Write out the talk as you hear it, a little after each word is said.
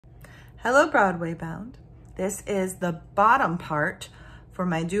Hello, Broadway Bound. This is the bottom part for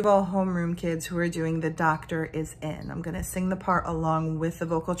my Duval homeroom kids who are doing The Doctor Is In. I'm gonna sing the part along with the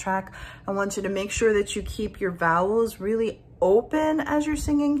vocal track. I want you to make sure that you keep your vowels really open as you're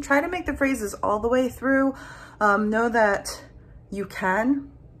singing. Try to make the phrases all the way through. Know that you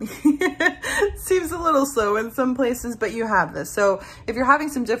can. It seems a little slow in some places, but you have this. So if you're having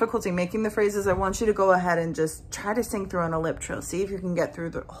some difficulty making the phrases, I want you to go ahead and just try to sing through on a lip trill. See if you can get through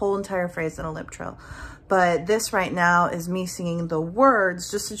the whole entire phrase in a lip trill. But this right now is me singing the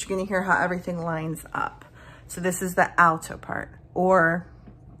words just so you can hear how everything lines up. So this is the alto part or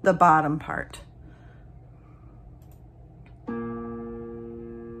the bottom part.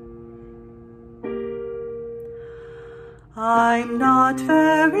 I'm not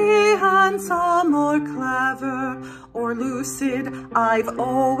very handsome or clever or lucid. I've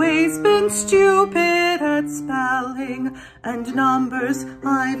always been stupid at spelling and numbers.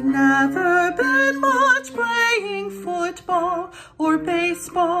 I've never been much playing football or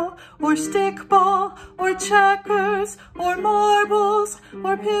baseball or stickball or checkers or marbles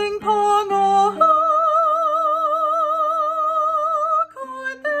or ping pong or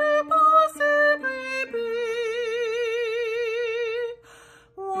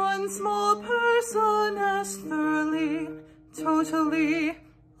small person as thoroughly, totally,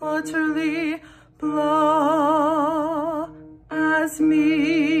 utterly blah as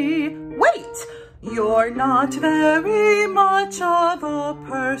me. Wait! You're not very much of a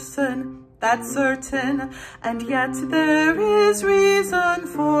person, that's certain, and yet there is reason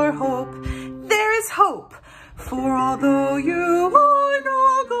for hope. There is hope, for although you are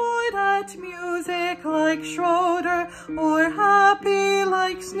no good at music like Schroeder, or happy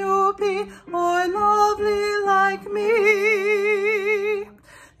like Snoopy, or lovely like me,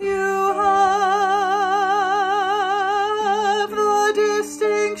 you have the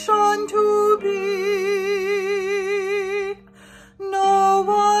distinction to be no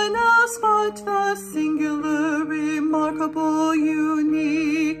one else but the singular, remarkable,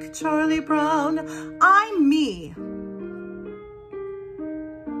 unique Charlie Brown. I'm me.